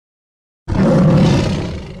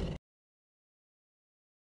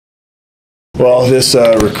Well, this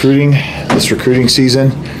recruiting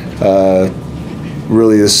season,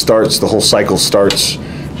 really the whole cycle starts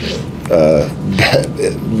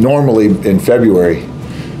normally in February,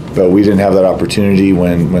 but we didn't have that opportunity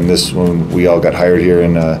when we all got hired here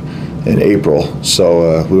in April.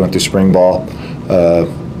 So we went through spring ball,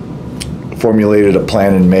 formulated a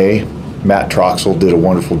plan in May. Matt Troxel did a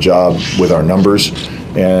wonderful job with our numbers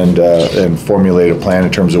and formulated a plan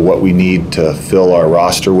in terms of what we need to fill our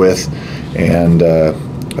roster with, and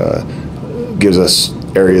gives us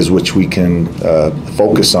areas which we can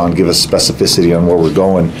focus on, give us specificity on where we're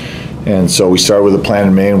going. And so we started with a plan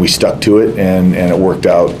in May, and we stuck to it, and it worked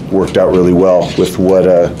out really well with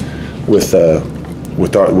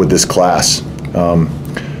with this class.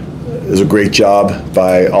 It was a great job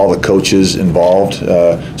by all the coaches involved.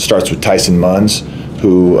 Starts with Tyson Munns,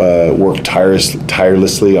 who worked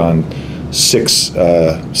tirelessly on six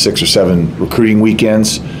or seven recruiting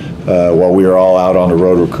weekends. While we were all out on the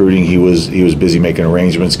road recruiting, he was busy making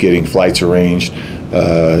arrangements, getting flights arranged,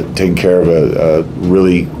 taking care of a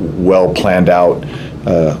really well planned out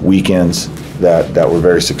weekends that were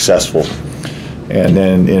very successful. And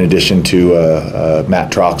then in addition to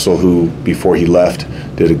Matt Troxel, who before he left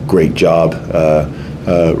did a great job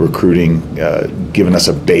recruiting, giving us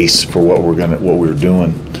a base for what we were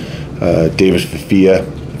doing. David Fia,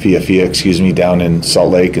 excuse me, down in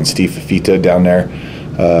Salt Lake, and Steve Fafita down there.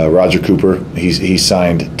 Roger Cooper, he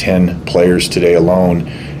signed 10 players today alone,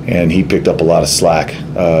 and he picked up a lot of slack.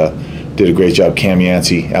 Did a great job. Cam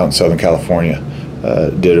Yancey out in Southern California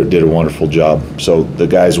did a wonderful job. So the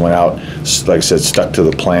guys went out, like I said, stuck to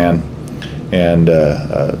the plan, and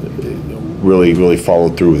really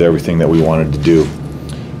followed through with everything that we wanted to do.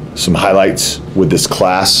 Some highlights with this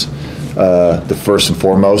class. The first and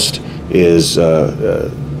foremost is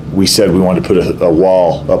we said we wanted to put a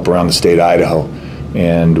wall up around the state of Idaho,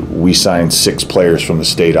 and we signed 6 players from the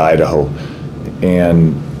state of Idaho,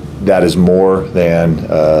 and that is more than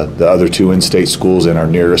the other 2 in-state schools and our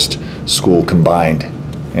nearest school combined.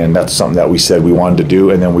 And that's something that we said we wanted to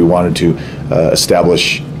do, and then we wanted to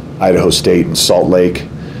establish Idaho State and Salt Lake,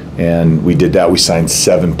 and we did that. We signed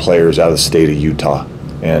 7 players out of the state of Utah,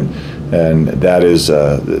 and that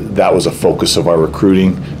was a focus of our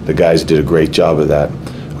recruiting. The guys did a great job of that.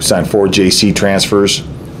 We signed 4 JC transfers,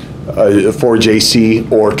 4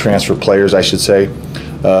 JC or transfer players, I should say,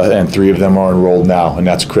 and 3 of them are enrolled now, and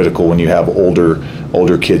that's critical when you have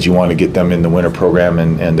older kids. You want to get them in the winter program,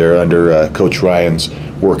 and they're under Coach Ryan's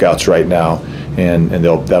workouts right now, and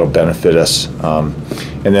that'll benefit us.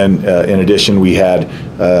 And then in addition, we had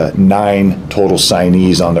 9 total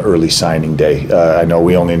signees on the early signing day. I know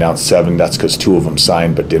we only announced 7. That's because 2 of them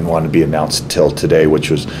signed but didn't want to be announced till today,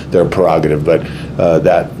 which was their prerogative. But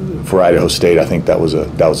that for Idaho State, I think that was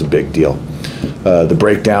a big deal. The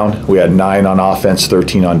breakdown: we had 9 on offense,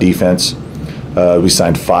 13 on defense. We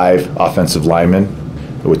signed 5 offensive linemen,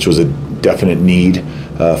 which was a definite need.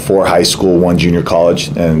 4 high school, 1 junior college,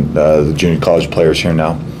 and the junior college players here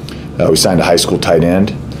now. We signed a high school tight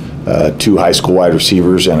end, 2 high school wide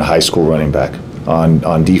receivers, and a high school running back.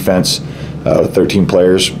 On defense, 13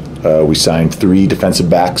 players. We signed 3 defensive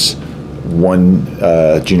backs,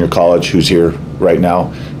 1 junior college who's here right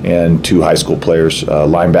now, and 2 high school players.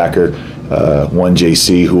 Linebacker, 1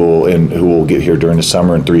 JC who will get here during the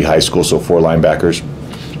summer, and 3 high school, so 4 linebackers.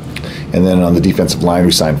 And then on the defensive line,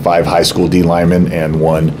 we signed 5 high school D linemen and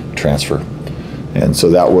 1 transfer. And so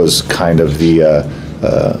that was kind of the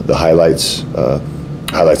highlights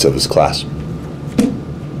of this class.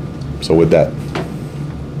 So with that,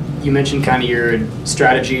 you mentioned kind of your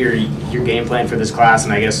strategy or your game plan for this class,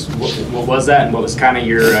 and I guess what was that, and what was kind of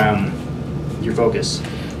your focus?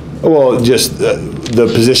 Well, just the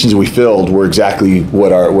positions we filled were exactly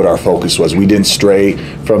what our focus was. We didn't stray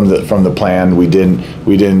from the plan. We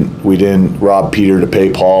didn't rob Peter to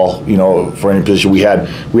pay Paul, for any position. We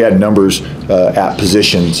had numbers at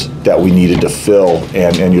positions that we needed to fill,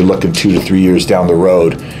 and you're looking 2 to 3 years down the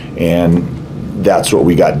road, and that's what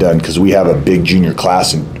we got done, because we have a big junior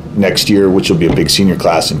class next year, which will be a big senior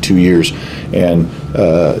class in 2 years, and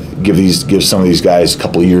give some of these guys a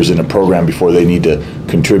couple of years in a program before they need to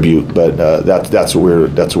contribute. But that's what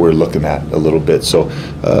we're looking at a little bit. So,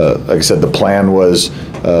 like I said, the plan was,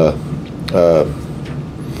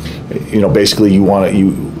 basically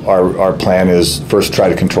our plan is first try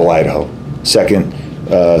to control Idaho, second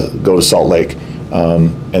go to Salt Lake,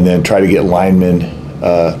 and then try to get linemen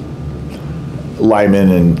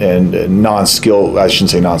and non-skill, I shouldn't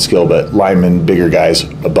say non-skill, but linemen, bigger guys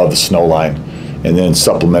above the snow line, and then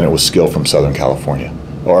supplement it with skill from Southern California,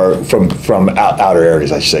 or from outer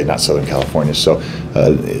areas, I should say, not Southern California. So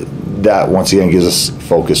that once again gives us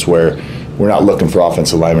focus where we're not looking for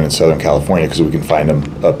offensive linemen in Southern California because we can find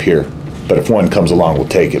them up here. But if one comes along, we'll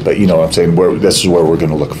take it. But you know what I'm saying? This is where we're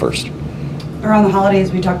going to look first. Around the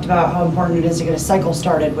holidays, we talked about how important it is to get a cycle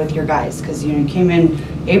started with your guys, because you came in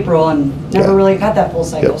April and never really got that full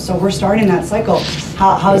cycle. Yep. So we're starting that cycle.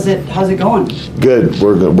 How's it going? Good.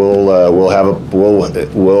 We're good. We'll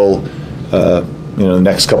the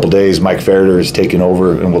next couple days, Mike Ferreter is taking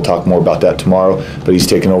over, and we'll talk more about that tomorrow. But he's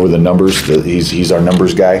taking over the numbers. He's our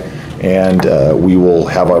numbers guy, and we will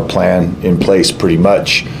have our plan in place pretty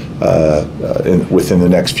much within the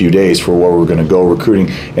next few days for where we're going to go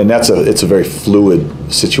recruiting. And it's a very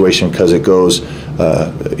fluid situation because it goes.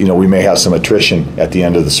 We may have some attrition at the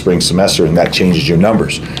end of the spring semester, and that changes your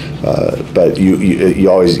numbers. But it's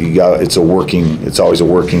always a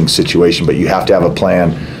working situation. But you have to have a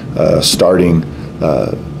plan starting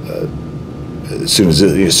as soon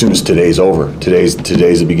as today's over. Today's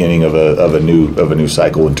the beginning of a new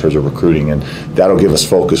cycle in terms of recruiting, and that'll give us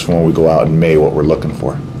focus when we go out in May what we're looking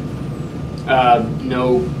for.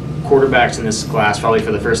 No quarterbacks in this class, probably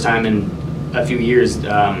for the first time in a few years.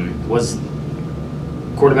 Was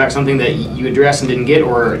quarterback something that you addressed and didn't get,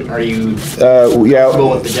 or are you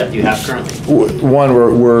comfortable with the depth you have currently? One,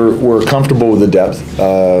 we're comfortable with the depth.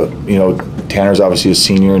 Tanner's obviously a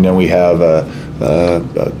senior, and then we have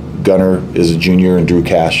Gunner is a junior and Drew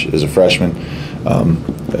Cash is a freshman.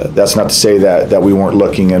 That's not to say that we weren't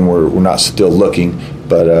looking and we're not still looking,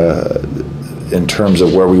 but in terms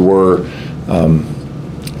of where we were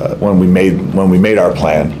when we made our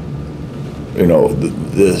plan,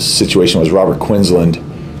 the situation was Robert Queensland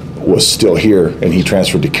was still here and he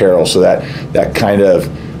transferred to Carroll, so that kind of,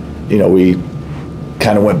 we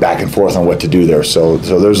kind of went back and forth on what to do there. So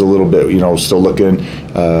there's a little bit, still looking.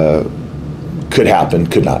 Could happen,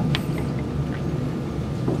 could not.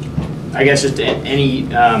 I guess just any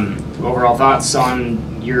overall thoughts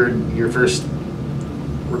on your first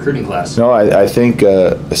recruiting class? No, I think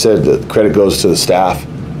I said that credit goes to the staff.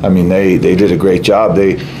 I mean, they did a great job.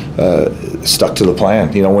 They stuck to the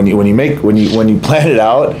plan. When you plan it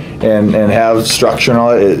out and have structure and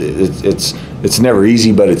all that, it's never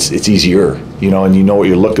easy, but it's easier. And you know what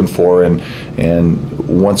you're looking for, and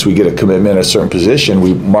once we get a commitment at a certain position,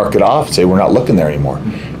 we mark it off and say we're not looking there anymore.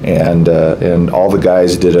 And all the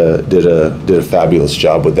guys did a fabulous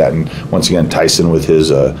job with that. And once again, Tyson with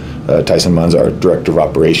his Tyson Munn's our director of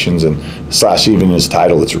operations, and / even his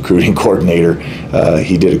title, it's recruiting coordinator.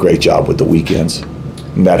 He did a great job with the weekends,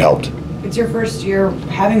 and that helped. It's your first year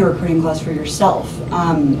having a recruiting class for yourself.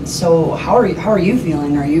 So how are you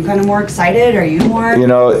feeling? Are you kind of more excited? Are you more?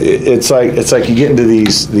 It's like you get into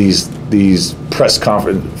these press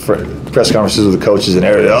conferences with the coaches and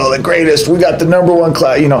everything. Oh, the greatest! We got the #1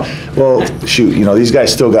 class. Well, shoot. These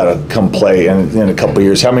guys still got to come play, and in a couple of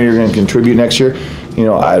years, how many are going to contribute next year?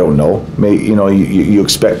 I don't know. Maybe you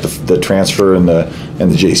expect the transfer and the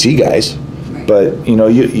JC guys, right. But you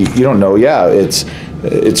don't know. Yeah,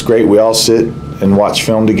 it's great. We all sit and watch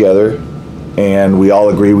film together, and we all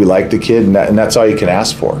agree we like the kid, and that's all you can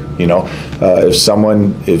ask for. If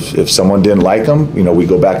someone didn't like him, we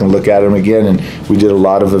go back and look at him again, and we did a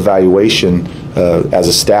lot of evaluation as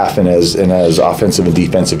a staff and as offensive and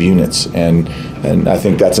defensive units, and I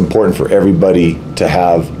think that's important for everybody to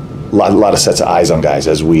have a lot of sets of eyes on guys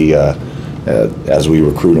as we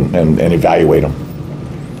recruit them and evaluate them.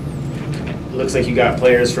 It looks like you got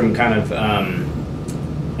players from kind of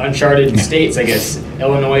uncharted states, I guess.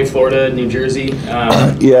 Illinois, Florida, New Jersey.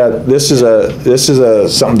 Yeah, this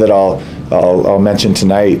is something that I'll mention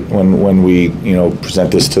tonight when we present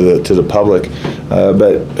this to the public.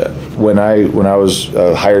 But when I was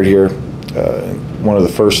hired here, within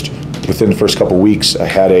the first couple of weeks, I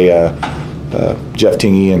had Jeff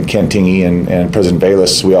Tingey and Ken Tingey and President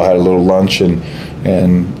Bayless. We all had a little lunch and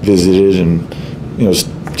visited and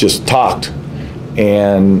just talked.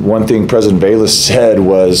 And one thing President Bayless said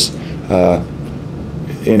was,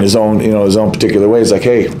 in his own particular way, is like,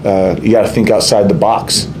 hey, you got to think outside the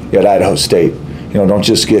box at Idaho State. Don't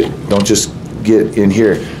just get in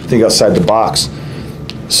here. Think outside the box.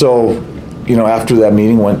 So, after that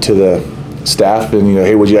meeting, went to the staff and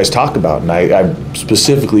hey, what'd you guys talk about? And I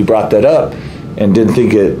specifically brought that up and didn't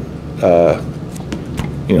think it.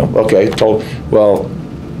 Okay, told. Well,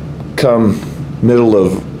 come middle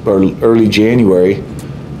of or early January,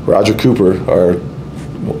 Roger Cooper, our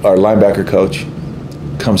linebacker coach,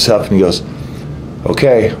 comes up and he goes,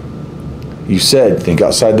 okay, you said think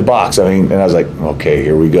outside the box. And I was like, okay,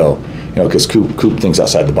 here we go. Because Coop thinks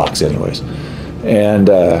outside the box anyways. And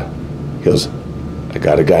he goes, I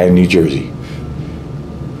got a guy in New Jersey.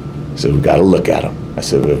 He said, we got to look at him. I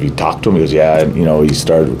said, have you talked to him? He goes, yeah. And, he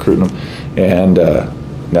started recruiting him. And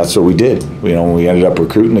that's what we did. We ended up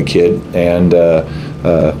recruiting a kid, and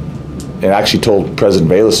actually told President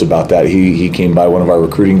Bayless about that. He came by one of our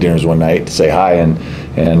recruiting dinners one night to say hi, and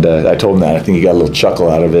I told him that. I think he got a little chuckle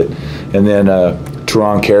out of it. And then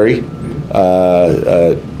Teron Carey,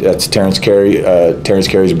 that's Terrence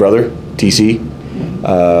Carey's brother, TC.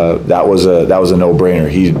 That was a no-brainer.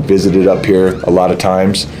 He visited up here a lot of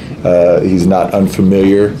times. He's not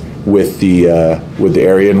unfamiliar with the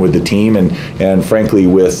area and with the team, and frankly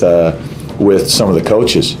with some of the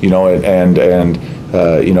coaches. You know, and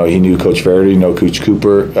you know, he knew Coach Faraday, knew Coach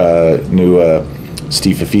Cooper, knew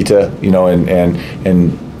Steve Fafita, you know, and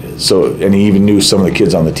he even knew some of the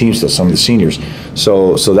kids on the team still, some of the seniors.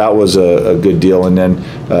 So that was a good deal. And then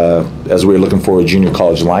as we were looking for a junior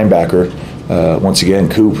college linebacker, once again,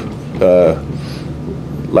 Coop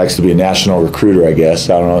likes to be a national recruiter, I guess.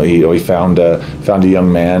 I don't know. He found a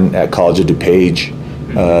young man at College of DuPage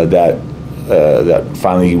that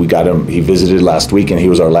finally we got him. He visited last week, and he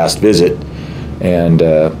was our last visit, and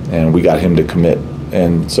we got him to commit,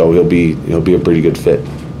 and so he'll be a pretty good fit.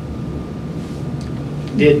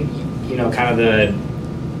 Did kind of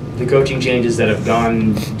the coaching changes that have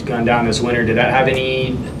gone down this winter? Did that have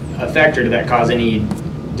any effect, or did that cause any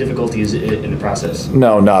difficulties in the process?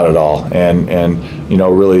 No, not at all. And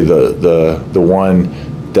really the one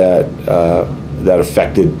that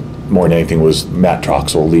affected more than anything was Matt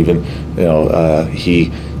Troxel leaving.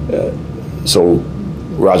 So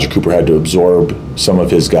Roger Cooper had to absorb some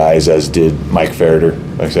of his guys, as did Mike Ferreter.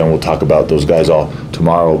 Like I said, we'll talk about those guys all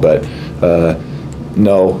tomorrow. But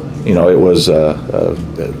no, it was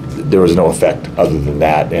there was no effect other than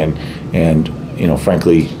that. And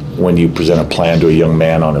frankly, when you present a plan to a young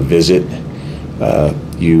man on a visit,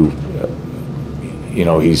 he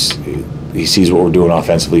sees what we're doing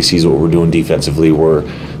offensively, sees what we're doing defensively. We're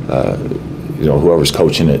whoever's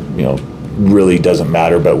coaching it, really doesn't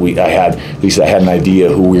matter. But I had an idea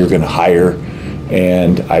who we were going to hire,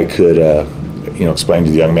 and I could explain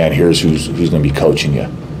to the young man, here's who's going to be coaching you.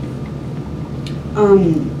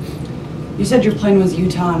 You said your plan was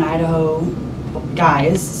Utah and Idaho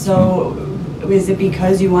guys, so is it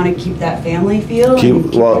because you want to keep that family feel and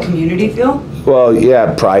keep the community feel? Well,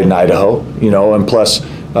 yeah, pride in Idaho, and plus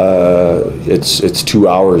it's 2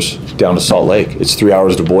 hours down to Salt Lake. It's 3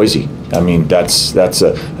 hours to Boise. I mean, that's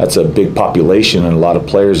a big population and a lot of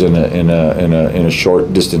players in a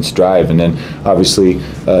short distance drive. And then obviously,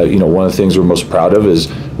 one of the things we're most proud of is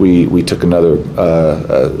we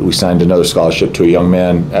signed another scholarship to a young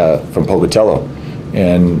man from Pocatello,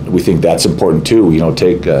 and we think that's important too.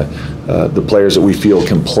 Take the players that we feel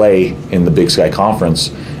can play in the Big Sky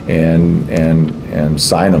Conference and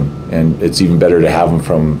sign them. And it's even better to have them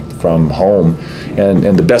from home.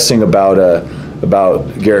 And the best thing about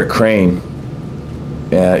Garrett Crane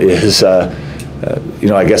is, I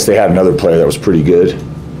guess they had another player that was pretty good.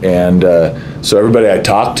 And so everybody I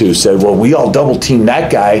talked to said, well, we all double teamed that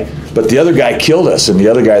guy, but the other guy killed us. And the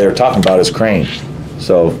other guy they were talking about is Crane.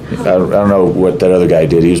 So I don't know what that other guy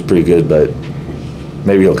did. He was pretty good, but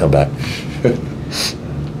maybe he'll come back.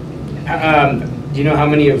 Do you know how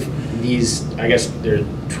many of these, I guess there are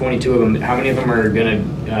 22 of them, how many of them are going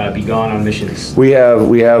to be gone on missions? We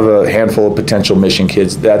have a handful of potential mission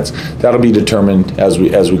kids. That'll be determined as we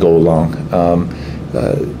go along.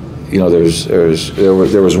 There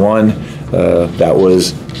was one that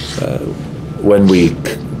was when we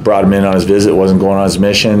brought him in on his visit, wasn't going on his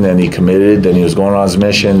mission, then he committed, then he was going on his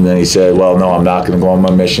mission, and then he said, well, no, I'm not going to go on my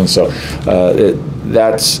mission. So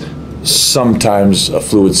that's sometimes a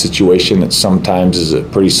fluid situation. It sometimes is a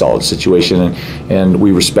pretty solid situation, and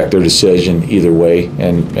we respect their decision either way,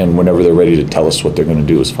 and whenever they're ready to tell us what they're going to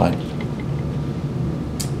do is fine.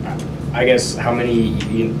 I guess how many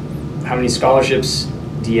scholarships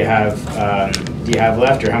do you have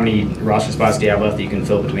left, or how many roster spots do you have left that you can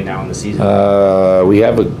fill between now and the season? We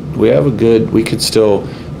have a good. We could still.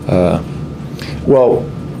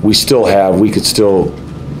 We could still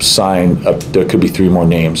sign up. There could be 3 more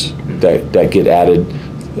names that get added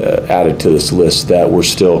to this list that we're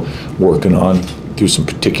still working on through some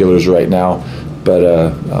particulars right now. But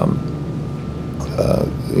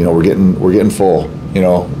we're getting full.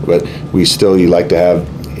 But you like to have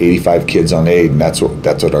 85 kids on aid, and that's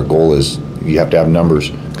what our goal is. You have to have numbers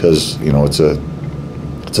because it's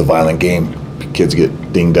a violent game. Kids get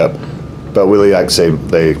dinged up, but we like to say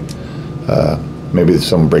maybe if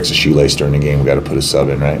someone breaks a shoelace during the game, we got to put a sub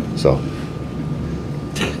in, right? So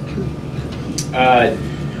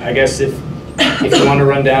I guess if you want to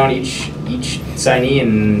run down each signee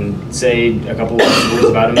and say a couple of words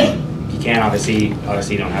about him, you can. Obviously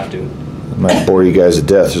you don't have to. I might bore you guys to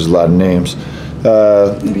death. There's a lot of names.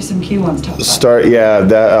 Maybe some key ones. Well,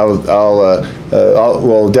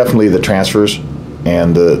 definitely the transfers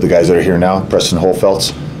and the guys that are here now. Preston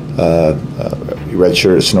Holfeltz, he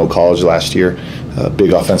redshirted at Snow College last year.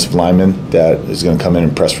 Big offensive lineman that is going to come in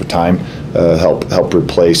and press for time, help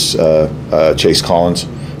replace Chase Collins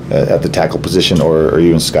at the tackle position, or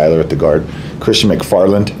even Skyler at the guard. Christian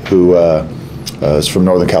McFarland, who is from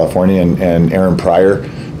Northern California, and Aaron Pryor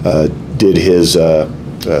did his.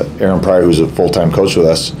 Aaron Pryor, who's a full-time coach with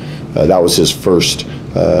us, that was his first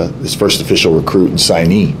official recruit and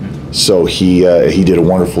signee. So he did a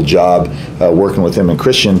wonderful job working with him. And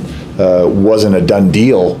Christian wasn't a done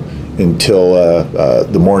deal until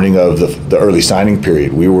the morning of the early signing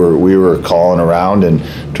period. We were calling around and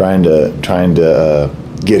trying to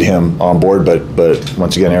get him on board, but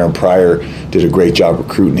once again, Aaron Pryor did a great job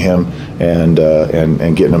recruiting him and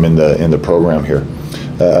getting him in the program here.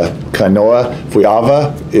 Kanoa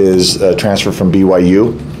Fuiava is a transfer from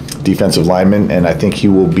BYU, defensive lineman, and I think he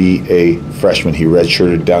will be a freshman. He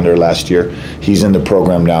redshirted down there last year. He's in the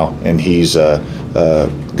program now, and he's going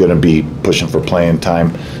to be pushing for playing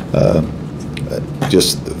time.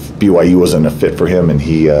 Just BYU wasn't a fit for him, and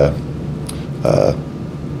he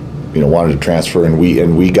wanted to transfer, and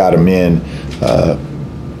we got him in.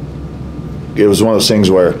 It was one of those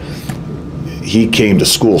things where he came to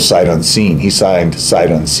school sight unseen. He signed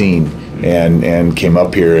sight unseen and came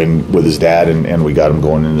up here and with his dad, and we got him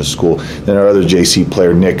going into school. Then our other JC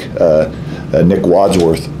player, Nick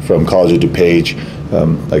Wadsworth from College of DuPage,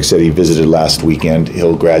 like I said, he visited last weekend.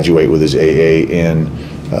 He'll graduate with his AA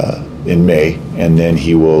in May, and then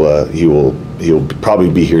he'll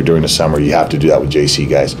probably be here during the summer. You have to do that with JC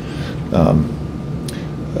guys.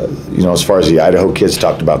 As far as the Idaho kids,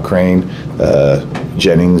 talked about Crane,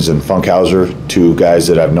 Jennings, and Funkhauser, two guys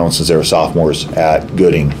that I've known since they were sophomores at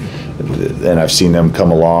Gooding, and I've seen them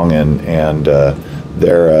come along, and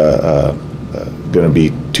they're going to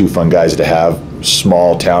be two fun guys to have.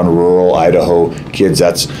 Small town, rural Idaho kids.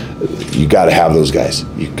 You got to have those guys.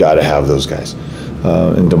 You got to have those guys.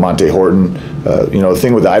 And DeMonte Horton. The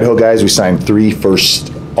thing with the Idaho guys, we signed 3 first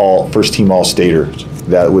team All-Staters.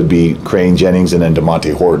 That would be Crane, Jennings, and then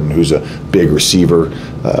DeMonte Horton, who's a big receiver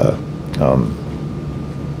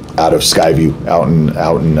out of Skyview,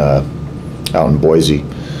 out in Boise.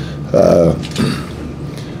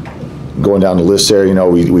 Going down the list there,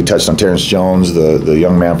 we touched on Terrence Jones, the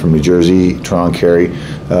young man from New Jersey, Tron Carey.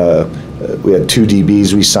 We had 2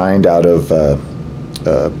 DBs we signed out of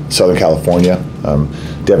Southern California,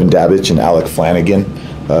 Devin Dabbich and Alec Flanagan.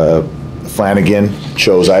 Flanagan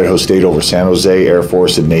chose Idaho State over San Jose, Air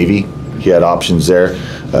Force, and Navy. He had options there.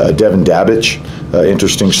 Devin Dabbich,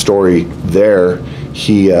 interesting story there.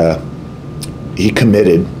 He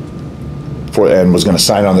committed and was going to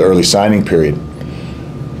sign on the early signing period.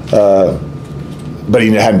 But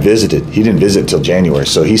he hadn't visited. He didn't visit until January,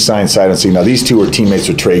 so he signed sight unseen. Now these two are teammates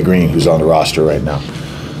with Trey Green, who's on the roster right now.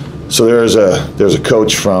 So there's a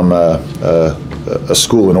coach from a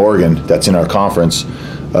school in Oregon that's in our conference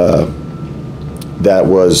that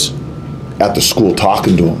was at the school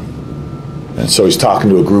talking to him, and so he's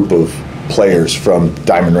talking to a group of players from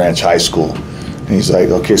Diamond Ranch High School. And he's like,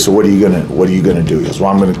 okay, so what are you gonna do? He goes,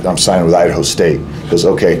 well, I'm signing with Idaho State. He goes,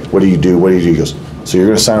 okay, what do you do? He goes, so you're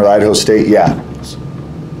gonna sign with Idaho State? Yeah.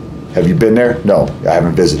 Have you been there? No, I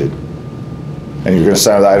haven't visited. And you're gonna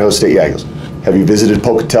sign with Idaho State? Yeah. He goes, have you visited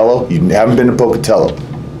Pocatello? You haven't been to Pocatello?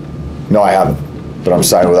 No, I haven't, but I'm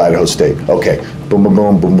signing with Idaho State. Okay, boom, boom,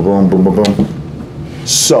 boom, boom, boom, boom, boom, boom.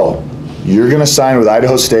 So you're gonna sign with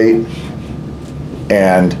Idaho State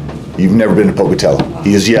and you've never been to Pocatello?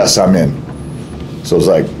 He goes, yes, I'm in. So it's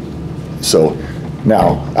like, so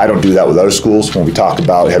now I don't do that with other schools. When we talk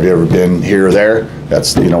about, have you ever been here or there?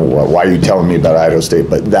 That's, why are you telling me about Idaho State?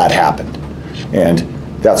 But that happened. And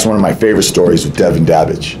that's one of my favorite stories with Devin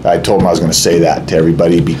Dabbich. I told him I was going to say that to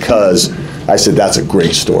everybody because I said that's a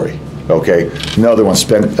great story. Okay. Another one,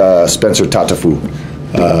 Spencer Tatafu.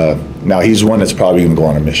 Now he's one that's probably going to go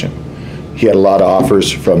on a mission. He had a lot of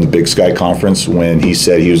offers from the Big Sky Conference. When he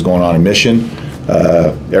said he was going on a mission,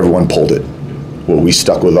 everyone pulled it. Well, we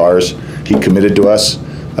stuck with ours. He committed to us.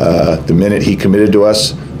 The minute he committed to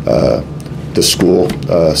us, the school,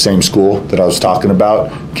 same school that I was talking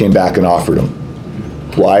about, came back and offered him.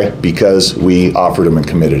 Why? Because we offered him and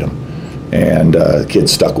committed him, and kid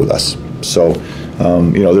stuck with us. So,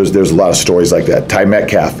 there's a lot of stories like that. Ty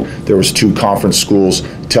Metcalf, there was 2 conference schools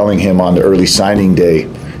telling him on the early signing day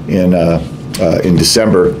in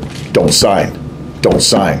December, don't sign, don't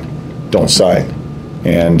sign, don't sign,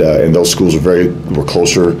 and those schools were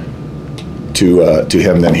closer to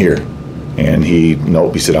him than here, and he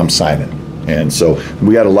said, I'm signing. And so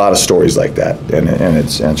we got a lot of stories like that, and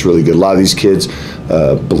it's really good. A lot of these kids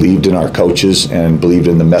believed in our coaches and believed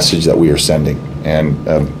in the message that we are sending, and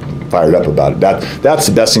fired up about it. That's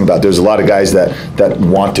the best thing about it. There's a lot of guys that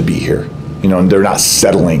want to be here, and they're not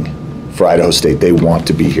settling for Idaho State. They want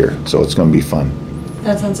to be here, so it's going to be fun.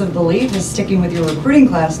 That sense of belief is sticking with your recruiting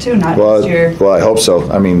class too, not just your. Well, I hope so.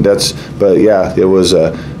 I mean, but yeah, it was.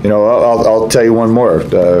 I'll tell you one more.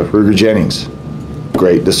 Ruger Jennings,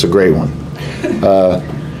 great. This is a great one.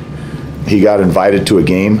 He got invited to a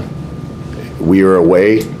game. We were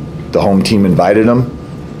away. The home team invited him.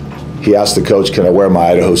 He asked the coach, "Can I wear my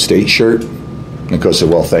Idaho State shirt?" And the coach said,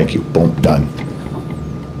 "Well, thank you." Boom, done.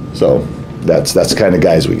 So that's the kind of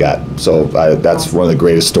guys we got. So that's one of the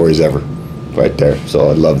greatest stories ever, right there. So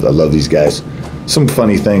I love these guys. Some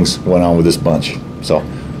funny things went on with this bunch. So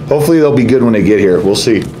hopefully they'll be good when they get here. We'll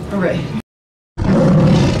see. All right.